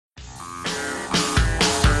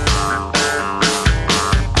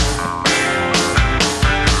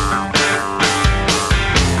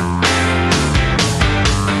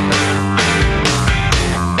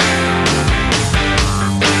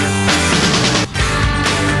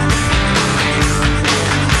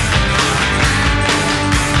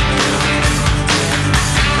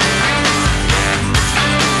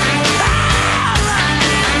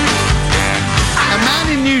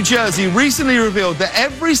Jersey recently revealed that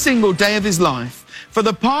every single day of his life, for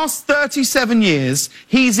the past 37 years,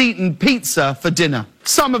 he's eaten pizza for dinner.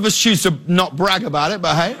 Some of us choose to not brag about it,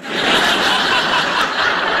 but hey.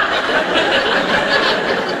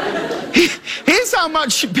 Here's how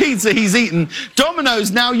much pizza he's eaten.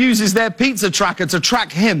 Domino's now uses their pizza tracker to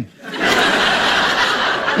track him.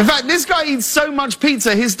 In fact, this guy eats so much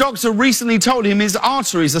pizza, his doctor recently told him his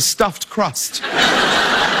arteries are stuffed crust.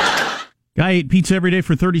 Guy ate pizza every day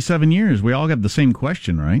for 37 years. We all got the same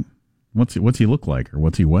question, right? What's he look like, or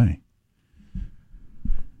what's he weigh?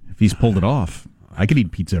 If he's pulled it off, I could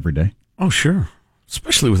eat pizza every day. Oh, sure.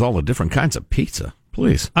 Especially with all the different kinds of pizza.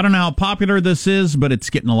 Please. I don't know how popular this is, but it's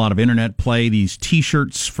getting a lot of internet play. These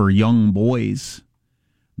T-shirts for young boys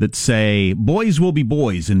that say, boys will be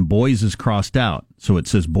boys, and boys is crossed out. So it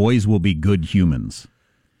says, boys will be good humans.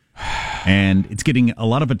 And it's getting a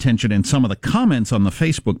lot of attention, and some of the comments on the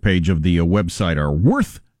Facebook page of the website are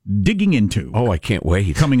worth digging into. Oh, I can't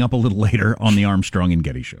wait. Coming up a little later on the Armstrong and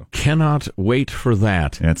Getty Show. Cannot wait for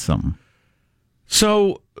that. That's something.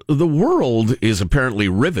 So, the world is apparently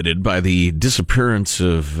riveted by the disappearance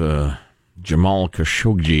of Jamal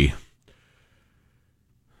Khashoggi.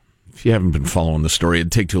 If you haven't been following the story,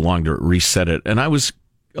 it'd take too long to reset it. And I was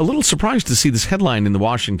a little surprised to see this headline in the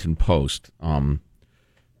Washington Post.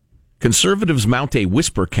 Conservatives mount a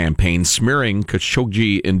whisper campaign smearing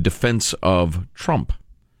Khashoggi in defense of Trump.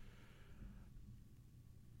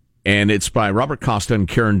 And it's by Robert Costa and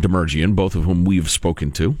Karen Demerjian, both of whom we've spoken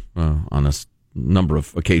to on a number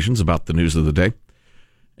of occasions about the news of the day.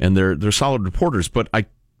 And they're solid reporters. But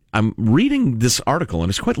I'm reading this article, and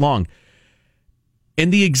it's quite long.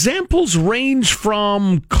 And the examples range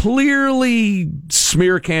from clearly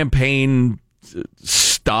smear campaign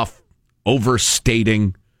stuff,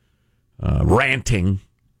 overstating, ranting,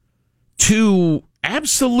 to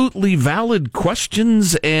absolutely valid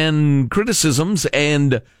questions and criticisms,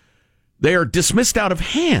 and they are dismissed out of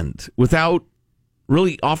hand without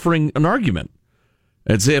really offering an argument,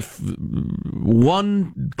 as if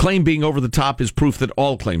one claim being over the top is proof that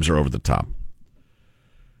all claims are over the top.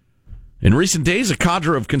 In recent days, a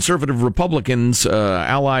cadre of conservative Republicans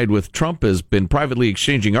allied with Trump has been privately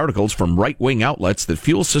exchanging articles from right-wing outlets that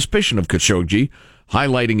fuel suspicion of Khashoggi,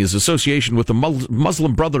 highlighting his association with the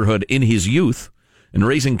Muslim Brotherhood in his youth and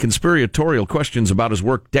raising conspiratorial questions about his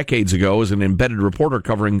work decades ago as an embedded reporter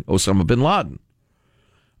covering Osama bin Laden.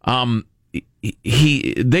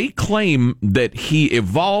 They claim that he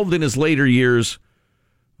evolved in his later years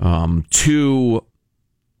and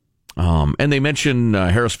they mention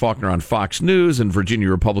Harris Faulkner on Fox News and Virginia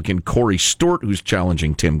Republican Corey Stewart, who's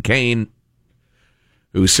challenging Tim Kaine,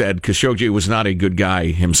 who said Khashoggi was not a good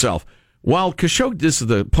guy himself. This is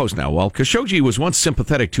the Post now. While Khashoggi was once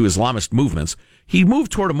sympathetic to Islamist movements, he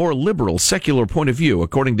moved toward a more liberal, secular point of view,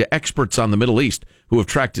 according to experts on the Middle East who have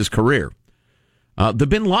tracked his career. The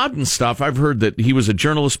bin Laden stuff, I've heard that he was a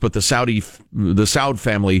journalist, but the Saud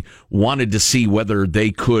family wanted to see whether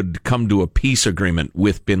they could come to a peace agreement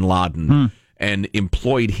with bin Laden and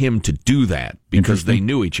employed him to do that because they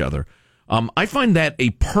knew each other. I find that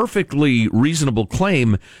a perfectly reasonable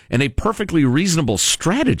claim and a perfectly reasonable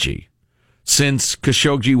strategy, since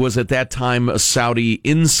Khashoggi was at that time a Saudi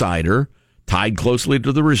insider tied closely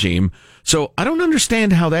to the regime. So I don't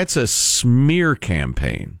understand how that's a smear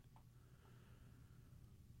campaign.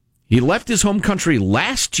 He left his home country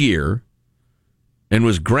last year and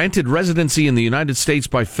was granted residency in the United States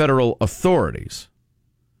by federal authorities.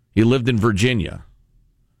 He lived in Virginia.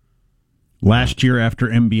 Last year after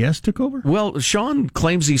MBS took over? Well, Sean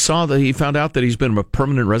claims he found out that he's been a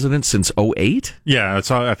permanent resident since 2008. Yeah,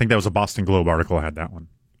 I think that was a Boston Globe article I had that one.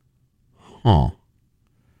 Huh.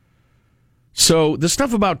 So the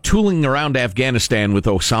stuff about tooling around Afghanistan with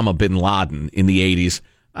Osama bin Laden in the 80s,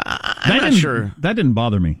 I'm not sure. That didn't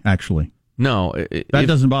bother me, actually. No. That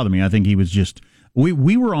doesn't bother me. I think he was just...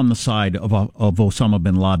 We were on the side of Osama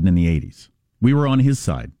bin Laden in the 80s. We were on his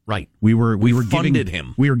side. Right. We were funded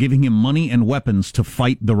him. We were giving him money and weapons to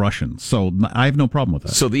fight the Russians. So I have no problem with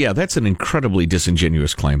that. So, yeah, that's an incredibly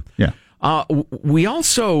disingenuous claim. Yeah. We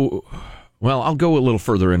also... Well, I'll go a little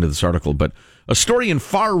further into this article, but a story in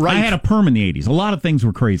far right... I had a perm in the 80s. A lot of things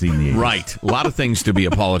were crazy in the 80s. Right. A lot of things to be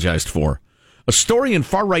apologized for. A story in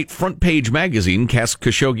far-right front-page magazine casts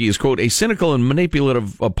Khashoggi as, quote, a cynical and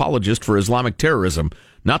manipulative apologist for Islamic terrorism,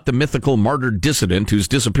 not the mythical martyred dissident whose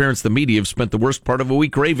disappearance the media have spent the worst part of a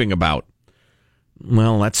week raving about.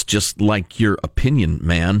 Well, that's just like your opinion,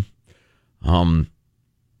 man.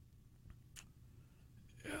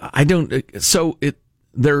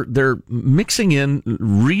 They're mixing in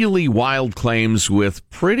really wild claims with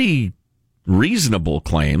pretty reasonable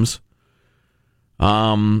claims.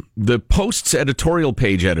 The Post's editorial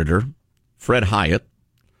page editor, Fred Hyatt,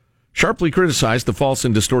 sharply criticized the false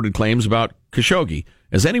and distorted claims about Khashoggi.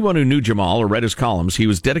 As anyone who knew Jamal or read his columns, he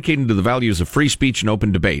was dedicated to the values of free speech and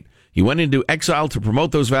open debate. He went into exile to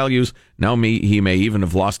promote those values. Now he may even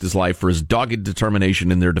have lost his life for his dogged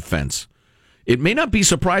determination in their defense. It may not be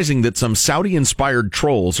surprising that some Saudi-inspired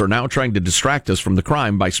trolls are now trying to distract us from the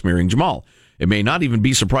crime by smearing Jamal. It may not even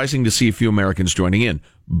be surprising to see a few Americans joining in,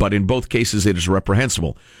 but in both cases it is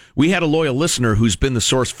reprehensible. We had a loyal listener who's been the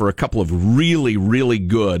source for a couple of really, really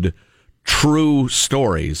good, true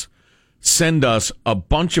stories send us a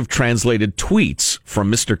bunch of translated tweets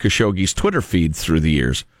from Mr. Khashoggi's Twitter feed through the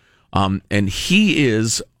years. And he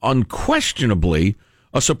is unquestionably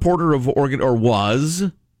a supporter of or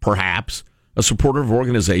was perhaps a supporter of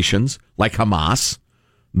organizations like Hamas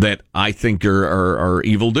that I think are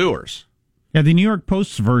evildoers. Yeah, the New York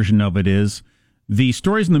Post's version of it is the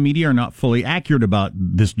stories in the media are not fully accurate about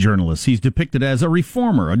this journalist. He's depicted as a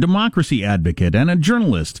reformer, a democracy advocate, and a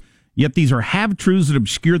journalist. Yet these are half-truths that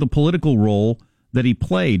obscure the political role that he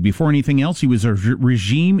played. Before anything else, he was a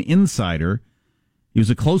regime insider. He was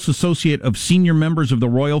a close associate of senior members of the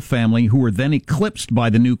royal family who were then eclipsed by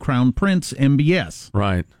the new crown prince, MBS.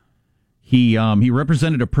 Right. He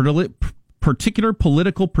represented a particular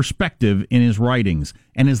political perspective in his writings.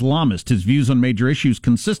 An Islamist, his views on major issues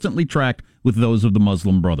consistently tracked with those of the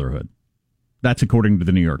Muslim Brotherhood. That's according to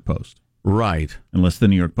the New York Post. Right. Unless the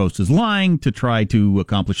New York Post is lying to try to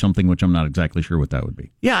accomplish something, which I'm not exactly sure what that would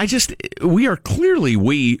be. Yeah, we are clearly,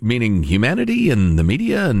 meaning humanity and the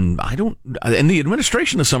media and the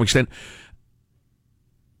administration to some extent,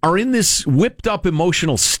 are in this whipped up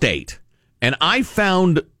emotional state. And I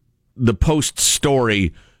found the Post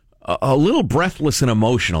story a little breathless and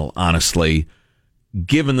emotional, honestly,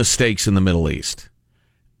 given the stakes in the Middle East.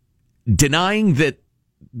 Denying that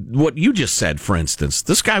what you just said, for instance,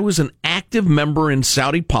 this guy was an active member in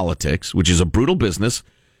Saudi politics, which is a brutal business.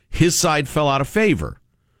 His side fell out of favor.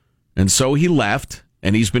 And so he left,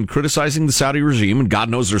 and he's been criticizing the Saudi regime, and God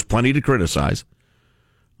knows there's plenty to criticize.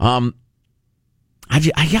 I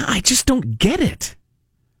just don't get it.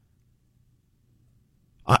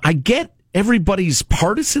 I get everybody's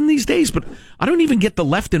partisan these days, but I don't even get the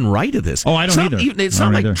left and right of this. Oh, I don't either. It's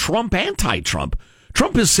not like Trump, anti-Trump.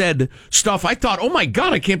 Trump has said stuff I thought, oh my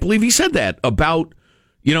God, I can't believe he said that about,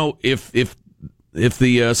 if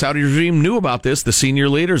the Saudi regime knew about this, the senior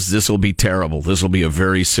leaders, this will be terrible. This will be a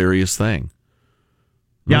very serious thing.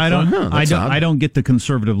 Yeah, I don't get the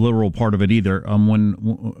conservative liberal part of it either.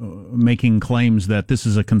 When making claims that this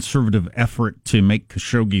is a conservative effort to make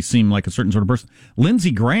Khashoggi seem like a certain sort of person.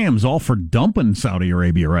 Lindsey Graham's all for dumping Saudi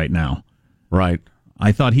Arabia right now. Right.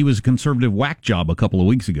 I thought he was a conservative whack job a couple of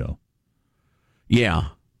weeks ago. Yeah,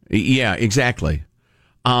 exactly.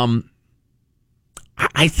 I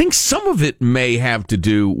think some of it may have to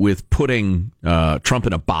do with putting Trump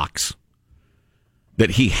in a box,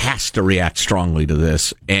 that he has to react strongly to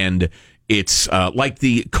this. And it's like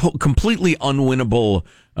the completely unwinnable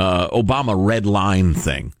Obama red line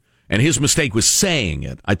thing. And his mistake was saying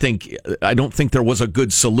it. I don't think there was a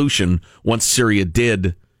good solution once Syria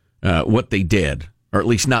did what they did, or at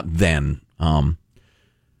least not then.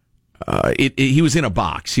 He was in a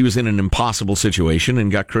box. He was in an impossible situation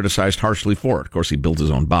and got criticized harshly for it. Of course, he built his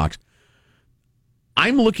own box.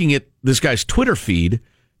 I'm looking at this guy's Twitter feed,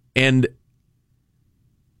 and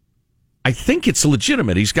I think it's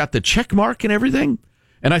legitimate. He's got the check mark and everything.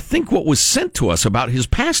 And I think what was sent to us about his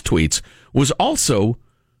past tweets was also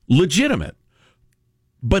legitimate.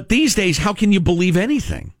 But these days, how can you believe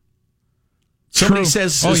anything? Somebody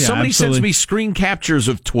sends me screen captures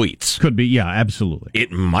of tweets. Could be, yeah, absolutely.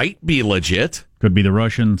 It might be legit. Could be the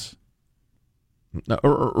Russians.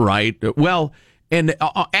 Right. Well, and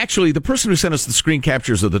actually, the person who sent us the screen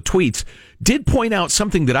captures of the tweets did point out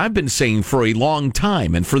something that I've been saying for a long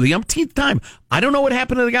time, and for the umpteenth time. I don't know what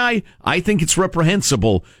happened to the guy. I think it's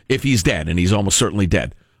reprehensible if he's dead, and he's almost certainly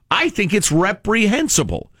dead. I think it's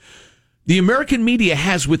reprehensible. The American media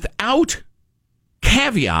has, without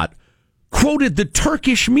caveat, quoted the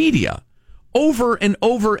Turkish media over and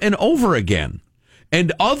over and over again,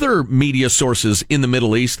 and other media sources in the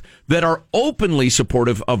Middle East that are openly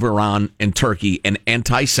supportive of Iran and Turkey and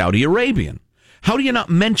anti-Saudi Arabian. How do you not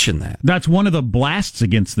mention that? That's one of the blasts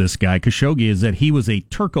against this guy, Khashoggi, is that he was a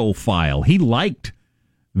Turkophile. He liked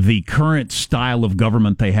the current style of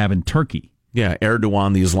government they have in Turkey. Yeah,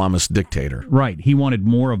 Erdogan, the Islamist dictator. Right. He wanted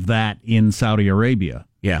more of that in Saudi Arabia.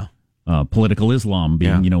 Yeah. Political Islam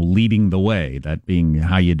being, leading the way, that being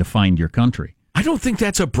how you defined your country. I don't think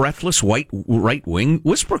that's a breathless right-wing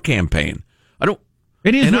whisper campaign.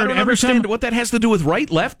 It is and weird. I don't understand what that has to do with right,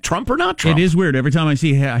 left, Trump or not Trump. It is weird. Every time I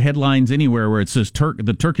see headlines anywhere where it says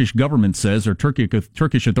the Turkish government says or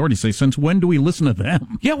Turkish authorities say, since when do we listen to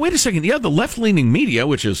them? Yeah, wait a second. Yeah, the left-leaning media,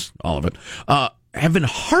 which is all of it, have been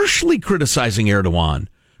harshly criticizing Erdogan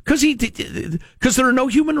because there are no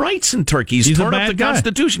human rights in Turkey. He's torn up the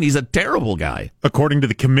Constitution. He's a terrible guy. According to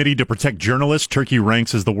the Committee to Protect Journalists, Turkey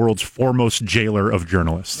ranks as the world's foremost jailer of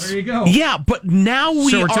journalists. There you go. Yeah, but now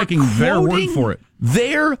we're taking their word for it.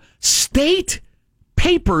 Their state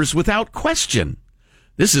papers without question.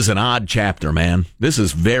 This is an odd chapter, man. This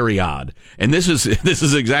is very odd, and this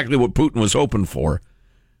is exactly what Putin was hoping for.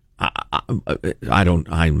 I'm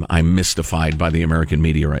mystified by the American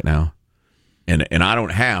media right now, and I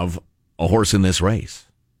don't have a horse in this race.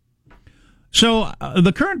 So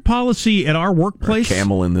the current policy at our workplace, or a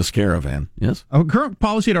camel in this caravan, yes. Current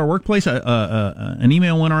policy at our workplace. An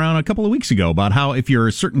email went around a couple of weeks ago about how if you're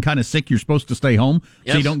a certain kind of sick, you're supposed to stay home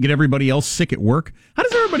so you don't get everybody else sick at work. How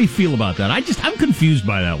does everybody feel about that? I'm confused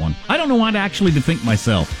by that one. I don't know what actually to think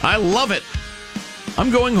myself. I love it.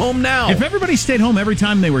 I'm going home now. If everybody stayed home every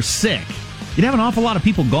time they were sick, you'd have an awful lot of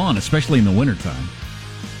people gone, especially in the wintertime.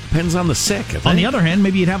 Depends on the sick. I think. On the other hand,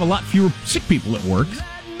 maybe you'd have a lot fewer sick people at work.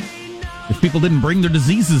 If people didn't bring their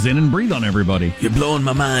diseases in and breathe on everybody. You're blowing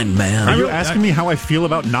my mind, man. Are you asking me how I feel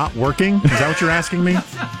about not working? Is that what you're asking me?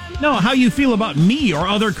 No, how you feel about me or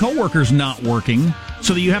other coworkers not working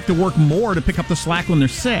so that you have to work more to pick up the slack when they're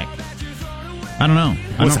sick. I don't know.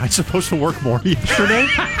 Was I supposed to work more yesterday?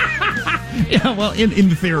 Yeah, well,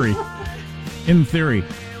 in theory. In theory.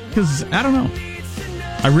 Because, I don't know.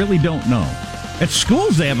 I really don't know. At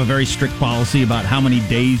schools, they have a very strict policy about how many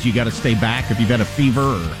days you got to stay back if you've had a fever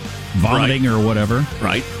or vomiting or whatever.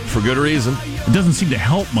 Right, for good reason. It doesn't seem to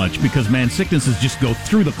help much because, man, sicknesses just go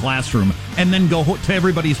through the classroom and then go to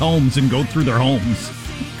everybody's homes and go through their homes.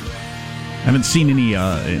 I haven't seen any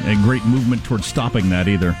a great movement towards stopping that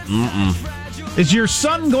either. Is your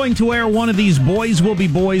son going to wear one of these boys will be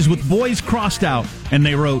boys with boys crossed out and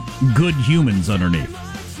they wrote good humans underneath?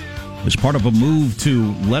 As part of a move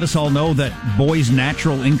to let us all know that boys'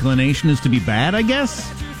 natural inclination is to be bad, I guess?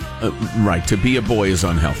 Right, to be a boy is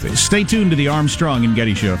unhealthy. Stay tuned to the Armstrong and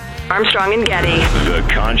Getty Show. Armstrong and Getty. The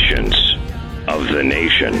conscience of the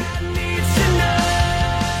nation.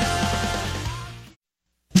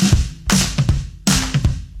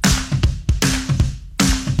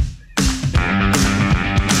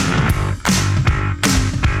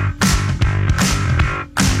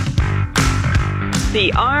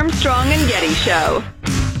 The Armstrong and Getty Show.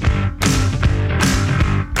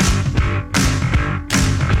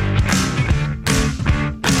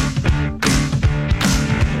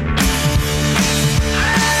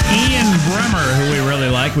 Who we really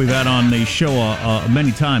like, we've had on the show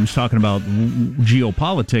many times talking about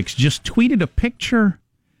geopolitics, just tweeted a picture.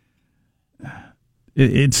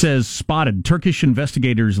 It says, spotted Turkish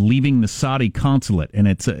investigators leaving the Saudi consulate, and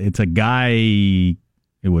it's a guy,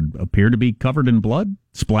 it would appear to be covered in blood,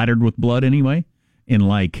 splattered with blood anyway,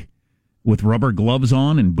 with rubber gloves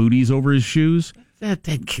on and booties over his shoes. That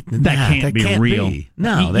can't be real.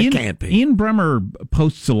 No, that can't be. Ian Bremmer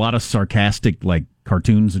posts a lot of sarcastic,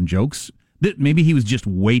 cartoons and jokes. Maybe he was just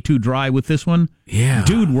way too dry with this one. Yeah,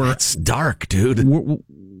 dude, it's dark, dude.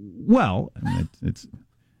 Well,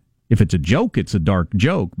 if it's a joke, it's a dark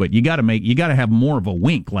joke. But you got to have more of a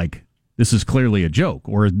wink, like this is clearly a joke,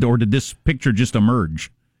 or did this picture just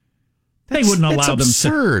emerge? They wouldn't allow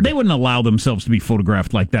themselves. They wouldn't allow themselves to be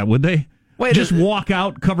photographed like that, would they? Just walk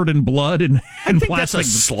out covered in blood and plastic. That's a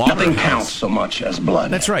slaughterhouse. Nothing counts so much as blood.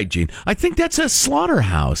 That's right, Gene. I think that's a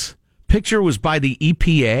slaughterhouse. Picture was by the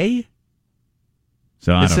EPA.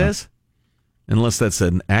 So it says, unless that's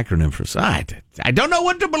an acronym for I don't know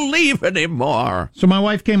what to believe anymore. So my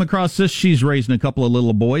wife came across this. She's raising a couple of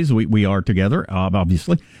little boys. We are together,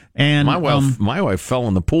 obviously. And my wife fell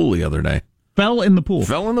in the pool the other day. Fell in the pool.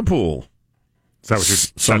 Fell in the pool. Is that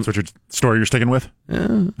what your story you're sticking with?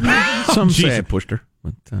 Some say I pushed her,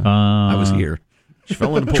 but I was here. She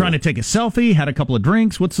fell in the pool. Trying to take a selfie, had a couple of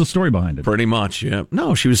drinks. What's the story behind it? Pretty much, yeah.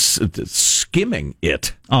 No, she was skimming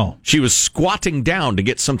it. Oh. She was squatting down to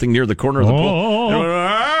get something near the corner of the pool.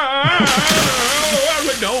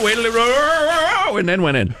 And then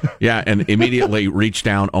went in. Yeah, and immediately reached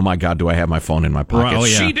down. Oh, my God, do I have my phone in my pocket? Oh,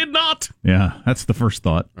 yeah. She did not. Yeah, that's the first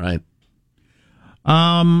thought. Right.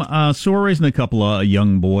 So we're raising a couple of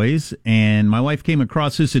young boys, and my wife came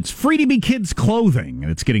across this. It's free to be kids clothing.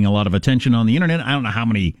 It's getting a lot of attention on the internet. I don't know how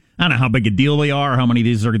big a deal they are, how many of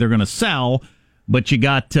these they're going to sell, but you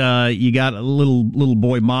got little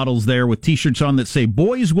boy models there with T-shirts on that say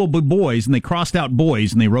 "Boys will be boys," and they crossed out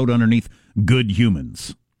 "boys" and they wrote underneath "Good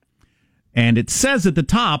humans." And it says at the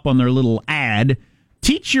top on their little ad,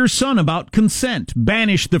 teach your son about consent.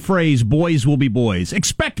 Banish the phrase, boys will be boys.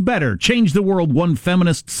 Expect better. Change the world one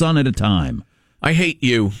feminist son at a time. I hate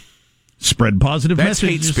you. Spread positive That's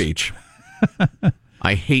messages. hate speech.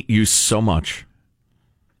 I hate you so much.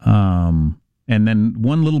 And then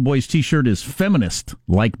one little boy's T-shirt is feminist,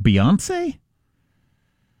 like Beyonce.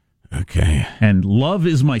 Okay. And love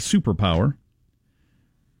is my superpower.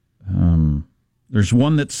 There's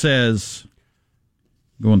one that says,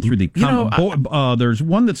 going through the... there's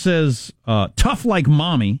one that says, tough like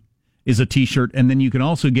mommy is a T-shirt, and then you can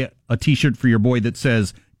also get a T-shirt for your boy that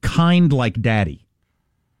says, kind like daddy.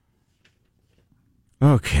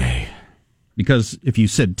 Okay. Because if you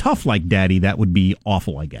said tough like daddy, that would be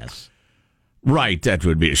awful, I guess. Right, that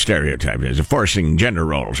would be a stereotype. There's forcing gender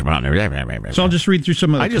roles upon there. So I'll just read through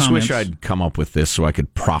some of the comments. I just wish I'd come up with this so I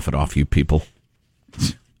could profit off you people.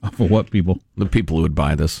 For what people? The people who would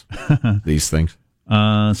buy this, these things.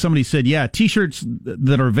 Somebody said, yeah, T-shirts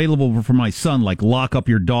that are available for my son, like lock up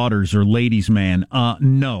your daughters or ladies man.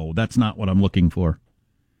 No, that's not what I'm looking for.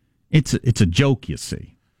 It's a joke, you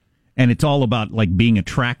see. And it's all about like being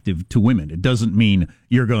attractive to women. It doesn't mean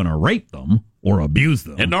you're going to rape them or abuse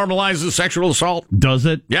them. It normalizes sexual assault. Does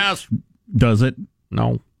it? Yes. Does it?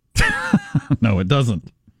 No. No, it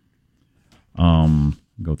doesn't.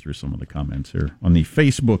 Go through some of the comments here on the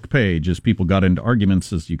Facebook page as people got into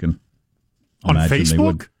arguments, as you can on imagine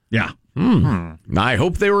Facebook. They would. Yeah. I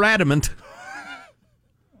hope they were adamant.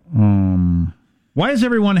 Why does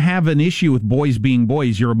everyone have an issue with boys being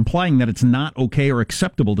boys? You're implying that it's not okay or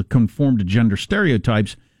acceptable to conform to gender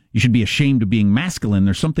stereotypes. You should be ashamed of being masculine.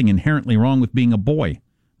 There's something inherently wrong with being a boy.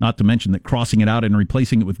 Not to mention that crossing it out and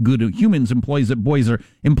replacing it with good humans implies that boys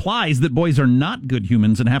are not good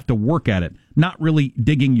humans and have to work at it. Not really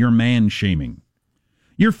digging your man shaming.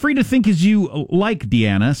 You're free to think as you like,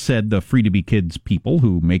 Deanna, said the Free to Be Kids people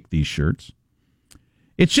who make these shirts.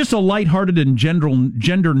 It's just a lighthearted and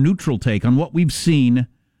gender-neutral take on what we've seen.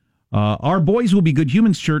 Our Boys Will Be Good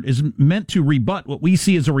Humans shirt is meant to rebut what we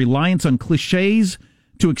see as a reliance on cliches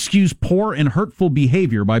to excuse poor and hurtful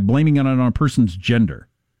behavior by blaming it on a person's gender.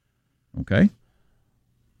 Okay?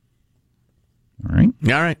 All right.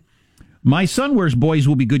 All right. My son wears Boys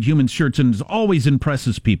Will Be Good Humans shirts and always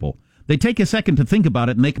impresses people. They take a second to think about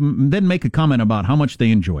it and then make a comment about how much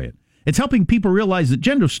they enjoy it. It's helping people realize that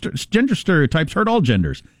gender stereotypes hurt all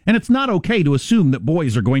genders, and it's not okay to assume that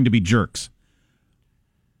boys are going to be jerks.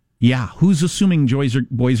 Yeah, who's assuming boys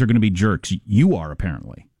are going to be jerks? You are,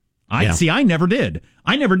 apparently. I never did.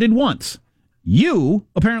 I never did once. You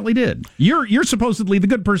apparently did. You're supposedly the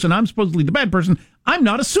good person. I'm supposedly the bad person. I'm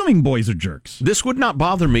not assuming boys are jerks. This would not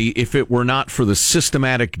bother me if it were not for the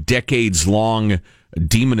systematic, decades-long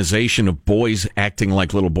demonization of boys acting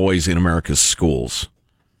like little boys in America's schools.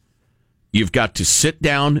 You've got to sit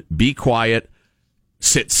down, be quiet,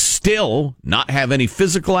 sit still, not have any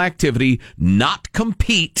physical activity, not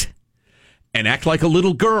compete, and act like a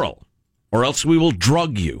little girl, or else we will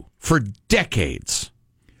drug you for decades.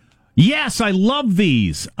 Yes, I love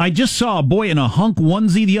these. I just saw a boy in a hunk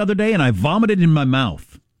onesie the other day, and I vomited in my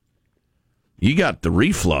mouth. You got the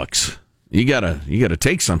reflux. You gotta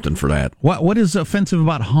take something for that. What is offensive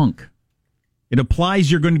about hunk? It implies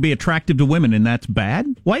you're going to be attractive to women, and that's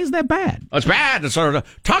bad? Why is that bad? It's bad. It's sort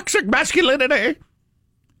of toxic masculinity.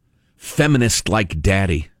 Feminist like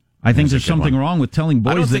daddy. I think there's something wrong with telling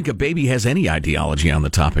boys I don't think a baby has any ideology on the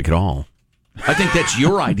topic at all. I think that's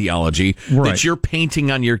your ideology that you're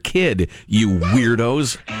painting on your kid, you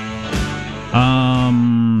weirdos.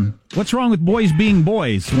 What's wrong with boys being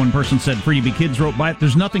boys? One person said. Free to Be Kids wrote by it.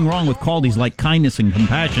 There's nothing wrong with qualities like kindness and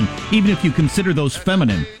compassion, even if you consider those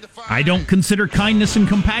feminine. I don't consider kindness and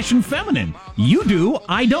compassion feminine. You do.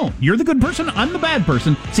 I don't. You're the good person. I'm the bad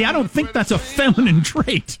person. See, I don't think that's a feminine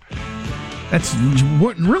trait. That's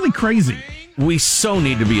really crazy. We so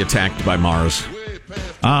need to be attacked by Mars.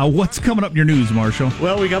 What's coming up in your news, Marshall?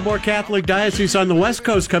 Well, we got more Catholic dioceses on the West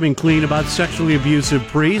Coast coming clean about sexually abusive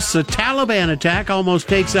priests. A Taliban attack almost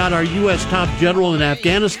takes out our U.S. top general in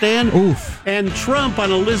Afghanistan. Oof. And Trump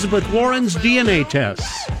on Elizabeth Warren's DNA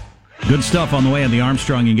tests. Good stuff on the way on the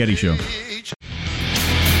Armstrong and Getty Show.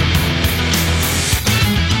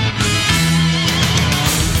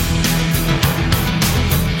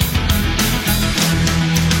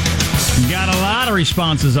 Got a lot of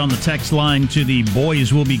responses on the text line to the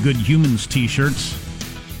Boys Will Be Good Humans t-shirts.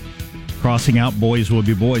 Crossing out Boys Will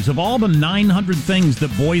Be Boys. Of all the 900 things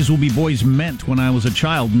that Boys Will Be Boys meant when I was a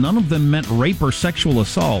child, none of them meant rape or sexual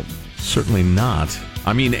assault. Certainly not.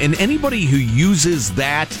 I mean, and anybody who uses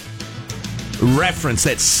that reference,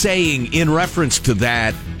 that saying in reference to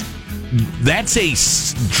that, That's a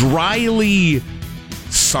dryly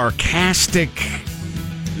sarcastic,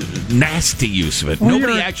 nasty use of it.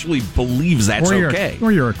 Nobody actually believes that's okay.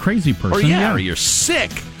 Or you're a crazy person. Or you're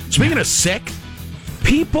sick. Speaking of sick,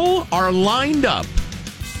 people are lined up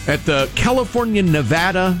at the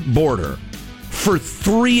California-Nevada border for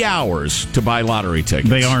 3 hours to buy lottery tickets.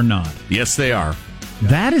 They are not. Yes, they are.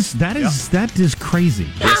 That is crazy.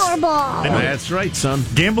 Powerball. That's right, son.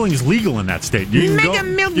 Gambling is legal in that state. You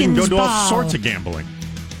can go do all sorts of gambling.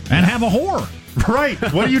 And have a whore. Right.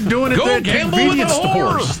 What are you doing at the convenience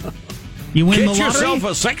stores? You win Get the lottery. yourself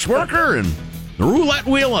a sex worker and the roulette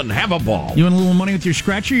wheel and have a ball. You win a little money with your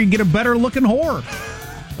scratcher, you get a better looking whore.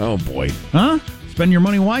 Oh, boy. Huh? Spend your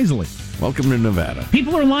money wisely. Welcome to Nevada.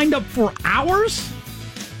 People are lined up for hours?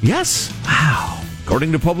 Yes. Wow.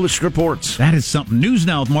 According to published reports. That is something. News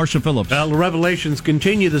now with Marcia Phillips. Well, the revelations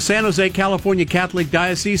continue. The San Jose, California Catholic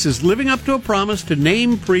Diocese is living up to a promise to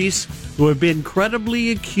name priests who have been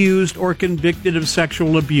credibly accused or convicted of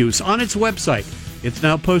sexual abuse. On its website, it's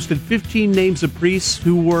now posted 15 names of priests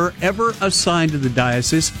who were ever assigned to the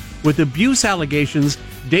diocese with abuse allegations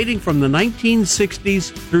dating from the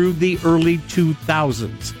 1960s through the early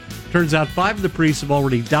 2000s. Turns out 5 of the priests have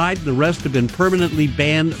already died, and the rest have been permanently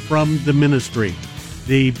banned from the ministry.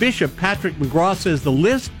 The Bishop, Patrick McGraw, says the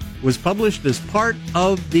list was published as part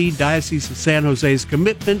of the Diocese of San Jose's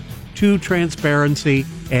commitment to transparency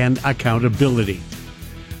and accountability.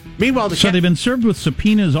 Meanwhile, they've been served with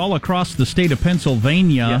subpoenas all across the state of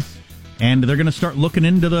Pennsylvania, Yes. and they're going to start looking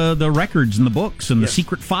into the records and the books and the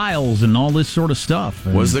secret files and all this sort of stuff.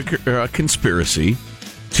 Was there a conspiracy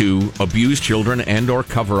to abuse children and or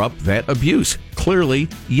cover up that abuse? Clearly,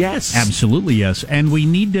 yes. Absolutely, yes. And we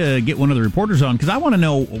need to get one of the reporters on, because I want to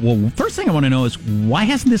know, well, first thing I want to know is, why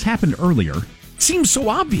hasn't this happened earlier? It seems so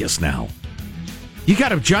obvious now. You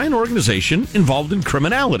got a giant organization involved in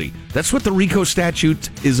criminality. That's what the RICO statute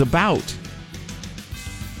is about.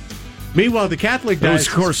 Meanwhile, the Catholic It was, Diocese...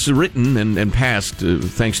 of course, written and passed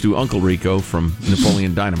thanks to Uncle Rico from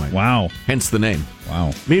Napoleon Dynamite. Wow. Hence the name.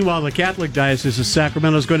 Wow. Meanwhile, the Catholic Diocese of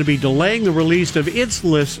Sacramento is going to be delaying the release of its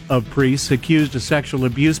list of priests accused of sexual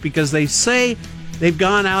abuse because they say they've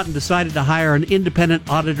gone out and decided to hire an independent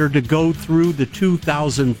auditor to go through the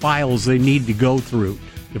 2,000 files they need to go through,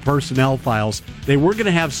 the personnel files. They were going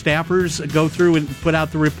to have staffers go through and put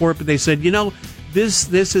out the report, but they said,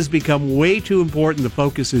 this has become way too important. The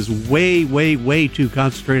focus is way, way, way too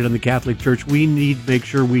concentrated on the Catholic Church. We need to make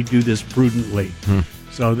sure we do this prudently.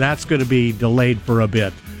 So that's going to be delayed for a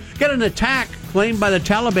bit. Get an attack claimed by the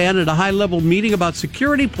Taliban at a high-level meeting about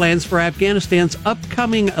security plans for Afghanistan's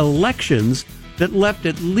upcoming elections that left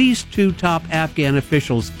at least 2 top Afghan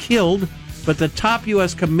officials killed. But the top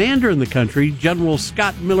U.S. commander in the country, General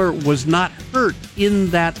Scott Miller, was not hurt in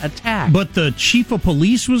that attack. But the chief of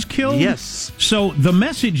police was killed? Yes. So the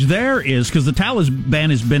message there is, because the Taliban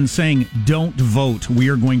has been saying, don't vote, we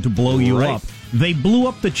are going to blow you up. They blew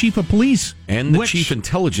up the chief of police. And the chief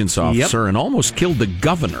intelligence officer and almost killed the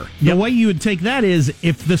governor. The way you would take that is,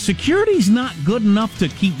 if the security's not good enough to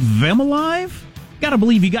keep them alive, got to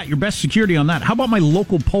believe you got your best security on that. How about my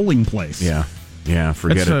local polling place? Yeah,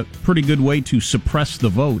 forget That's a pretty good way to suppress the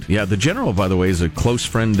vote. Yeah, the general, by the way, is a close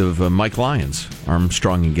friend of Mike Lyons,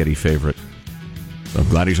 Armstrong and Getty favorite. So I'm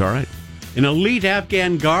glad he's all right. An elite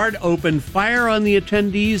Afghan guard opened fire on the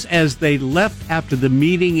attendees as they left after the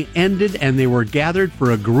meeting ended, and they were gathered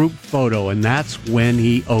for a group photo, and that's when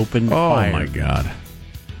he opened fire. Oh, my God.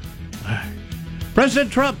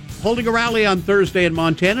 President Trump holding a rally on Thursday in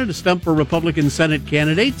Montana to stump for Republican Senate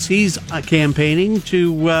candidates. He's campaigning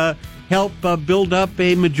to help build up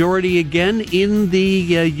a majority again in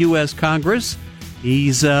the U.S. Congress.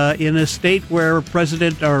 He's in a state where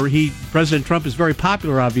President Trump is very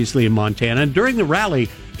popular, obviously, in Montana. And during the rally,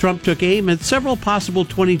 Trump took aim at several possible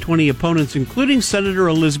 2020 opponents, including Senator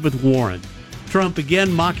Elizabeth Warren. Trump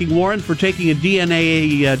again mocking Warren for taking a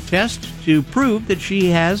DNA test to prove that she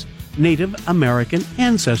has Native American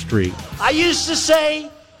ancestry. I used to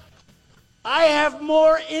say, I have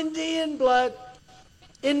more Indian blood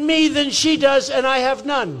in me than she does, and I have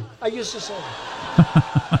none. I used to say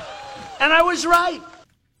that. And I was right.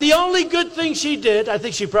 The only good thing she did, I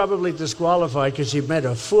think she probably disqualified because she made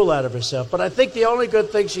a fool out of herself, but I think the only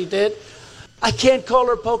good thing she did, I can't call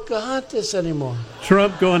her Pocahontas anymore.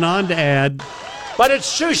 Trump going on to add, but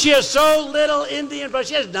it's true, she has so little Indian blood,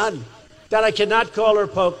 she has none, that I cannot call her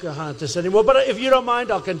Pocahontas anymore. But if you don't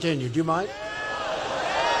mind, I'll continue. Do you mind?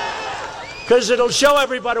 Because it'll show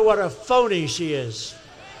everybody what a phony she is.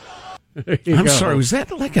 I'm sorry, was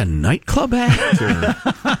that like a nightclub act?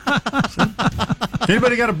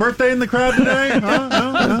 Anybody got a birthday in the crowd today?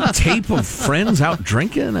 Huh? No? Tape of friends out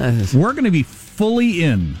drinking? We're going to be fully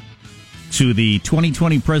in to the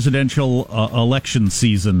 2020 presidential election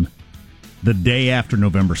season the day after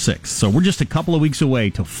November 6th. So we're just a couple of weeks away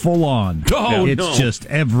to full on. Oh, it's just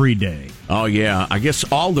every day. Oh, yeah. I guess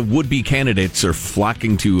all the would-be candidates are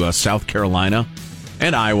flocking to South Carolina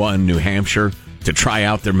and Iowa and New Hampshire to try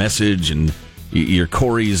out their message, and your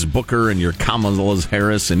Cory's Booker and your Kamala's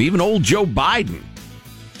Harris, and even old Joe Biden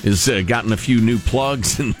has gotten a few new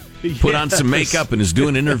plugs and put on some makeup and is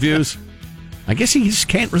doing interviews. I guess he just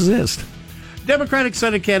can't resist. Democratic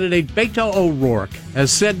Senate candidate Beto O'Rourke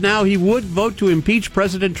has said now he would vote to impeach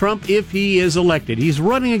President Trump if he is elected. He's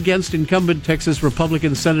running against incumbent Texas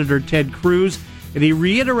Republican Senator Ted Cruz, and he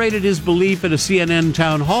reiterated his belief at a CNN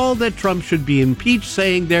town hall that Trump should be impeached,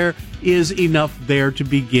 saying there is enough there to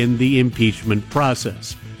begin the impeachment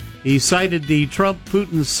process. He cited the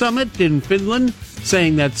Trump-Putin summit in Finland,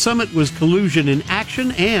 saying that summit was collusion in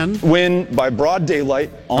action, and when, by broad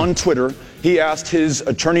daylight on Twitter, he asked his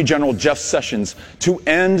Attorney General Jeff Sessions to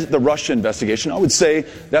end the Russia investigation, I would say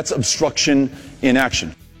that's obstruction in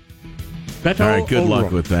action. Beto All right, good O'Rourke.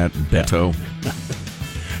 luck with that, Beto.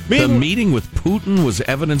 The meeting with Putin was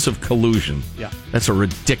evidence of collusion. Yeah. That's a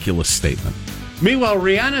ridiculous statement. Meanwhile,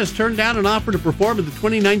 Rihanna has turned down an offer to perform at the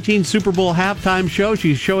 2019 Super Bowl halftime show.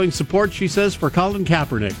 She's showing support, she says, for Colin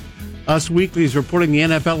Kaepernick. Us Weekly is reporting the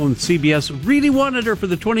NFL and CBS really wanted her for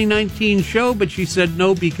the 2019 show, but she said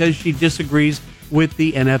no because she disagrees with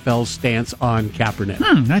the NFL's stance on Kaepernick.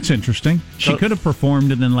 That's interesting. She could have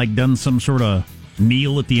performed and then done some sort of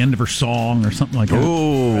kneel at the end of her song or something like that.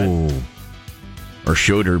 Oh. Right. Or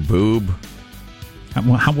showed her boob.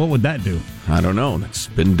 What would that do? I don't know. That's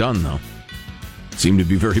been done, though. Seemed to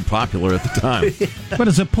be very popular at the time. But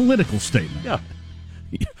as a political statement. Yeah.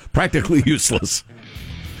 Practically useless.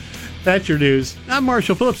 That's your news. I'm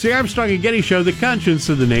Marshall Phillips, the Armstrong and Getty Show, the conscience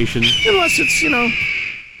of the nation. Unless it's,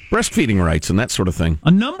 breastfeeding rights and that sort of thing.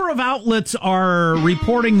 A number of outlets are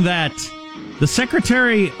reporting that the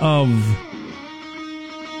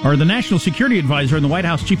the National Security Advisor and the White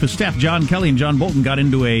House Chief of Staff, John Kelly and John Bolton, got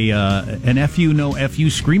into an FU, no FU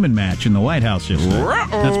screaming match in the White House yesterday.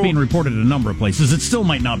 That's being reported at a number of places. It still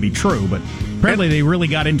might not be true, but apparently they really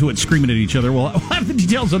got into it screaming at each other. We'll have the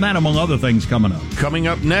details on that, among other things, coming up. Coming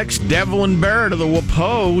up next, Devlin Barrett of the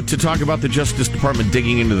WAPO to talk about the Justice Department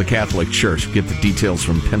digging into the Catholic Church. We'll get the details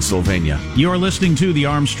from Pennsylvania. You're listening to the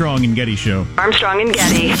Armstrong and Getty Show. Armstrong and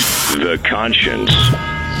Getty. The conscience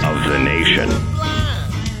of the nation.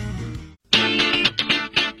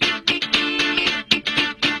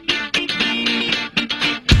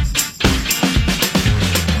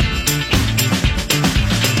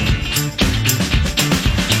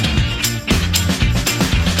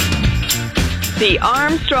 The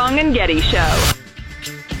Armstrong and Getty Show.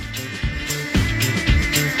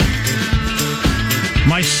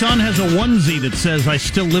 My son has a onesie that says, "I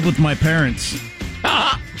still live with my parents."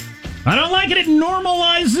 I don't like it. It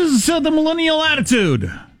normalizes the millennial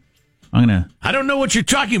attitude. I don't know what you're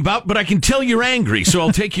talking about, but I can tell you're angry, so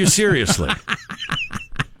I'll take you seriously.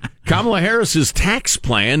 Kamala Harris's tax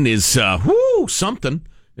plan is, something.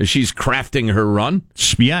 As she's crafting her run.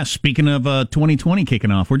 Yeah, speaking of 2020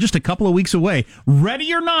 kicking off, we're just a couple of weeks away.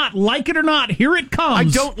 Ready or not, like it or not, here it comes. I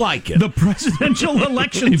don't like it. The presidential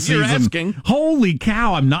election if you're season. asking. Holy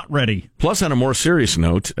cow, I'm not ready. Plus, on a more serious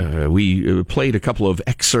note, we played a couple of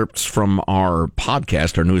excerpts from our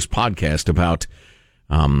podcast, our newest podcast, about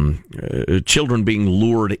children being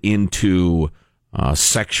lured into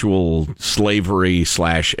sexual slavery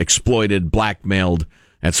 / exploited, blackmailed,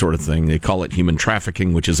 that sort of thing. They call it human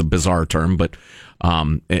trafficking, which is a bizarre term, but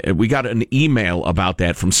we got an email about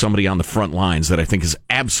that from somebody on the front lines that I think is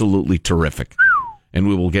absolutely terrific, and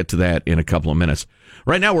we will get to that in a couple of minutes.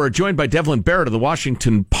 Right now, we're joined by Devlin Barrett of the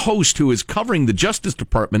Washington Post, who is covering the Justice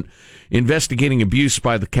Department investigating abuse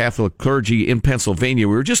by the Catholic clergy in Pennsylvania.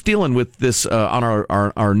 We were just dealing with this on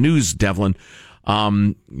our news, Devlin.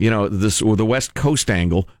 This or the West Coast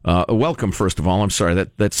angle. Welcome, first of all. I'm sorry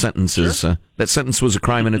that sentence is that sentence was a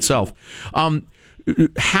crime in itself.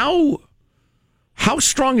 How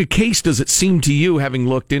strong a case does it seem to you, having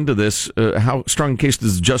looked into this? How strong a case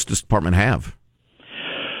does the Justice Department have?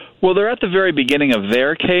 Well, they're at the very beginning of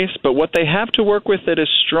their case, but what they have to work with that is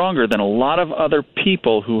stronger than a lot of other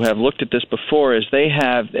people who have looked at this before is they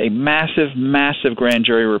have a massive, massive grand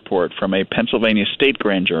jury report from a Pennsylvania state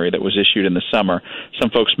grand jury that was issued in the summer.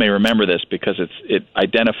 Some folks may remember this because it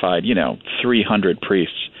identified, 300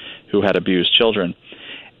 priests who had abused children.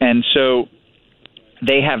 And so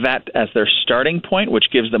they have that as their starting point,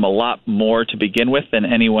 which gives them a lot more to begin with than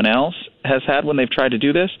anyone else. has had when they've tried to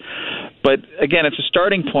do this. But again, it's a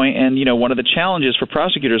starting point, and one of the challenges for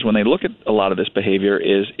prosecutors when they look at a lot of this behavior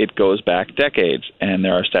is it goes back decades, and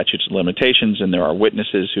there are statutes of limitations, and there are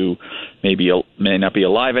witnesses who may not be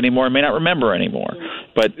alive anymore, may not remember anymore.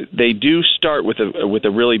 But they do start with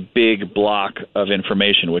a really big block of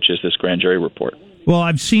information, which is this grand jury report. Well,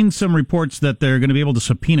 I've seen some reports that they're going to be able to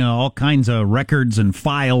subpoena all kinds of records and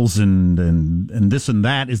files and this and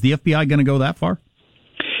that. Is the FBI going to go that far?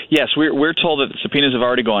 Yes, we're told that the subpoenas have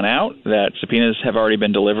already gone out, that subpoenas have already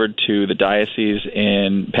been delivered to the diocese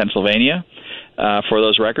in Pennsylvania for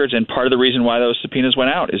those records. And part of the reason why those subpoenas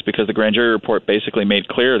went out is because the grand jury report basically made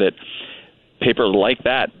clear that paper like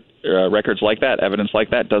that, records like that, evidence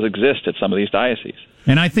like that does exist at some of these dioceses.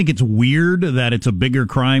 And I think it's weird that it's a bigger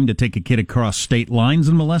crime to take a kid across state lines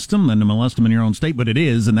and molest them than to molest them in your own state, but it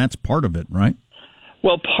is, and that's part of it, right?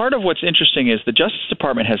 Well, part of what's interesting is the Justice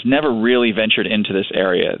Department has never really ventured into this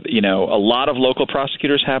area. A lot of local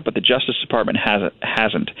prosecutors have, but the Justice Department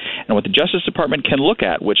hasn't. And what the Justice Department can look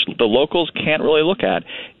at, which the locals can't really look at,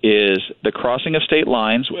 is the crossing of state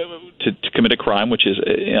lines to commit a crime, which is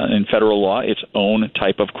in federal law its own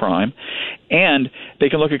type of crime. And they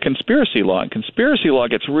can look at conspiracy law. And conspiracy law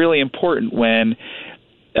gets really important when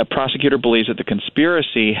a prosecutor believes that the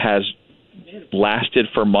conspiracy has lasted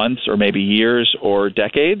for months or maybe years or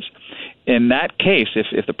decades. In that case,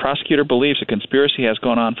 if the prosecutor believes a conspiracy has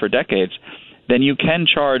gone on for decades, then you can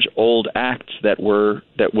charge old acts that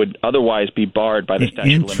would otherwise be barred by the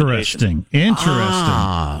statute of limitations.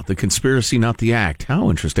 Interesting. The conspiracy, not the act. How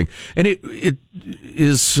interesting. And it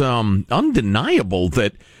is undeniable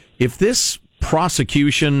that if this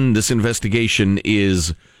prosecution, this investigation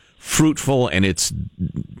is fruitful and it's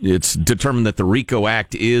determined that the RICO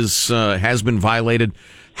Act has been violated,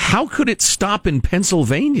 how could it stop in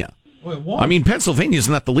Pennsylvania? I mean, Pennsylvania is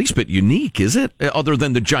not the least bit unique, is it? Other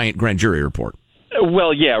than the giant grand jury report.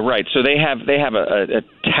 Well, yeah, right. So they have a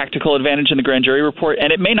tactical advantage in the grand jury report,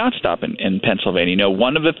 and it may not stop in Pennsylvania.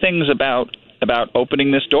 One of the things about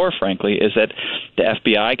opening this door, frankly, is that the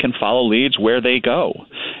FBI can follow leads where they go.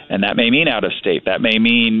 And that may mean out of state. That may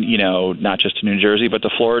mean, not just to New Jersey, but to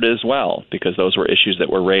Florida as well, because those were issues that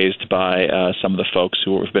were raised by some of the folks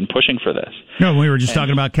who have been pushing for this. No, we were just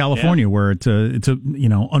talking about California, where it's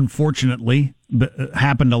unfortunately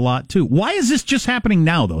happened a lot too. Why is this just happening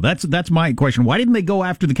now, though? That's my question. Why didn't they go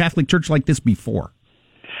after the Catholic Church like this before?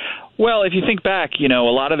 Well, if you think back, a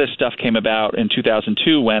lot of this stuff came about in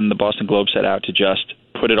 2002 when the Boston Globe set out to just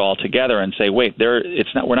put it all together and say, wait,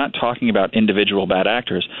 we're not talking about individual bad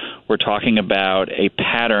actors. We're talking about a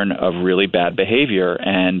pattern of really bad behavior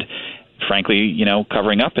and, frankly,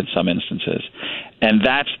 covering up in some instances. And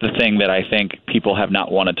that's the thing that I think people have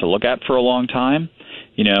not wanted to look at for a long time.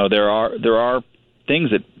 There are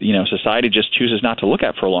things that society just chooses not to look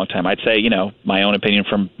at for a long time. I'd say, my own opinion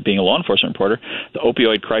from being a law enforcement reporter, the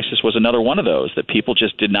opioid crisis was another one of those that people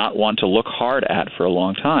just did not want to look hard at for a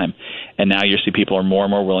long time. And now you see people are more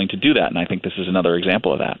and more willing to do that, and I think this is another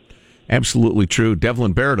example of that. Absolutely true.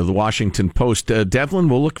 Devlin Barrett of the Washington Post. Devlin,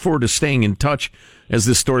 we'll look forward to staying in touch as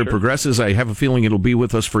this story progresses. I have a feeling it'll be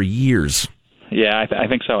with us for years. Yeah, I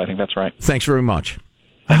think so. I think that's right. Thanks very much.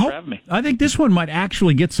 Thanks for having me. I think this one might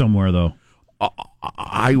actually get somewhere, though.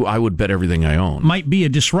 I would bet everything I own. Might be a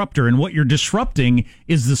disruptor, and what you're disrupting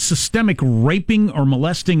is the systemic raping or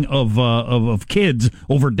molesting of kids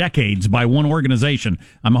over decades by one organization.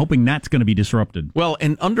 I'm hoping that's going to be disrupted. Well,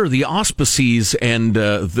 and under the auspices and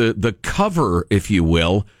the cover, if you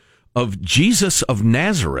will, of Jesus of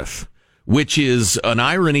Nazareth, which is an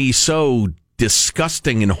irony so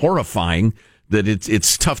disgusting and horrifying that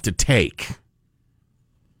it's tough to take.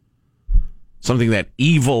 Something that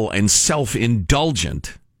evil and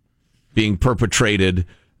self-indulgent being perpetrated,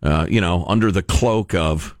 under the cloak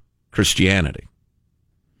of Christianity.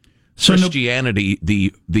 So Christianity,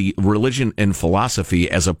 the religion and philosophy,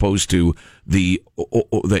 as opposed to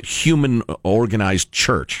that human organized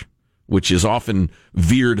church, which is often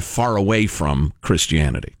veered far away from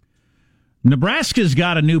Christianity. Nebraska's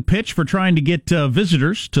got a new pitch for trying to get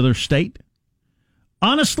visitors to their state.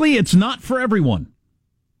 Honestly, it's not for everyone.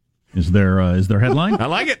 Is their headline? I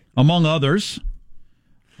like it. Among others,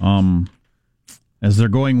 as they're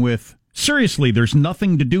going with, seriously, there's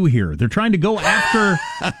nothing to do here. They're trying to go after.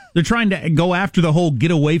 They're trying to go after the whole get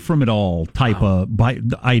away from it all type of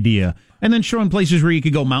idea, and then showing places where you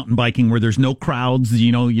could go mountain biking where there's no crowds.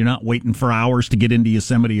 You're not waiting for hours to get into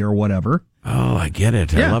Yosemite or whatever. Oh, I get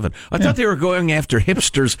it. I love it. I thought they were going after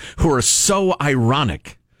hipsters who are so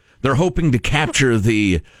ironic. They're hoping to capture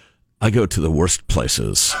the I go to the worst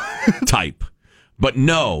places type. But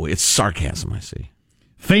no, it's sarcasm, I see.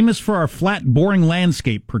 Famous for our flat, boring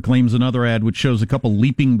landscape, proclaims another ad which shows a couple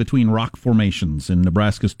leaping between rock formations in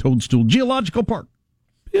Nebraska's Toadstool Geological Park.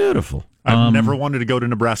 Beautiful. I've never wanted to go to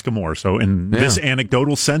Nebraska more, so in this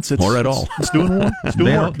anecdotal sense, it's, or at all. It's doing work. It's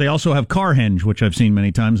doing work. They also have Carhenge, which I've seen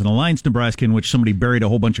many times, in Alliance, Nebraska, in which somebody buried a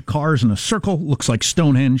whole bunch of cars in a circle. Looks like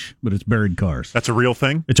Stonehenge, but it's buried cars. That's a real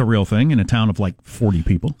thing? It's a real thing in a town of like 40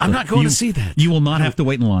 people. I'm not going to see that. You will not have to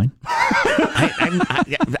wait in line.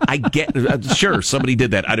 I get, sure, somebody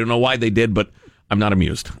did that. I don't know why they did, but I'm not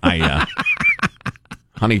amused.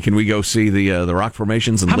 Honey, can we go see the rock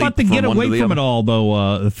formations? And how about the get away from it all,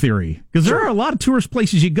 though, theory? Because there are a lot of tourist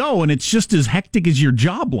places you go, and it's just as hectic as your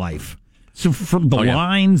job life. So from the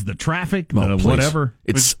lines, the traffic, whatever.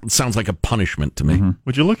 It sounds like a punishment to me. Mm-hmm.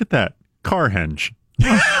 Would you look at that? Carhenge.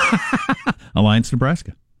 Alliance,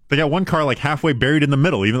 Nebraska. They got one car like halfway buried in the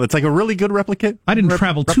middle. Even it's like a really good replica. I didn't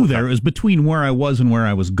travel to there. It was between where I was and where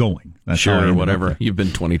I was going. That's sure, whatever. You've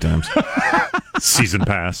been 20 times. Season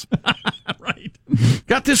pass. Right.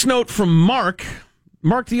 Got this note from Mark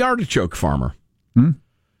the artichoke farmer.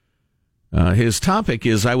 His topic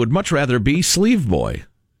is, I would much rather be sleeve boy.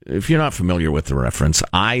 If you're not familiar with the reference,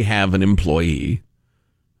 I have an employee,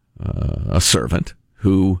 a servant,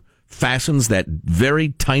 who fastens that very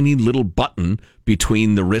tiny little button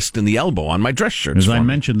between the wrist and the elbow on my dress shirt. As I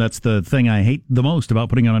mentioned, that's the thing I hate the most about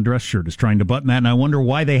putting on a dress shirt, is trying to button that, and I wonder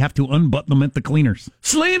why they have to unbutton them at the cleaners.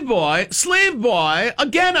 Sleeve boy,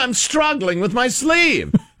 again I'm struggling with my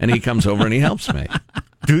sleeve. And he comes over and he helps me.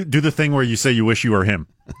 Do the thing where you say you wish you were him.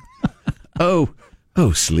 Oh,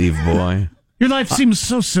 sleeve boy. Your life seems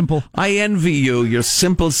so simple. I envy you, your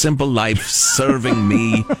simple life serving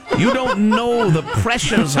me. You don't know the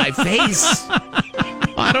pressures I face.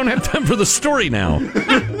 I don't have time for the story now.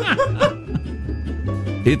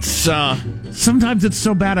 It's, sometimes it's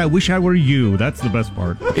so bad I wish I were you. That's the best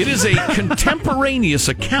part. It is a contemporaneous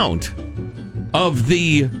account of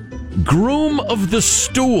the groom of the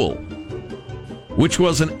stool, which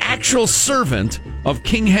was an actual servant of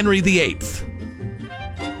King Henry VIII.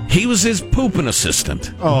 He was his pooping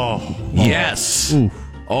assistant. Oh. Yes. Oof.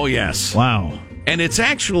 Oh, yes. Wow. And it's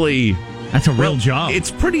actually... That's a real job.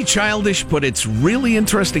 It's pretty childish, but it's really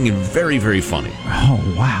interesting and very, very funny.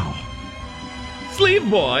 Oh, wow. Sleeve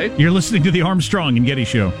boy. You're listening to the Armstrong and Getty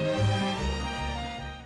Show.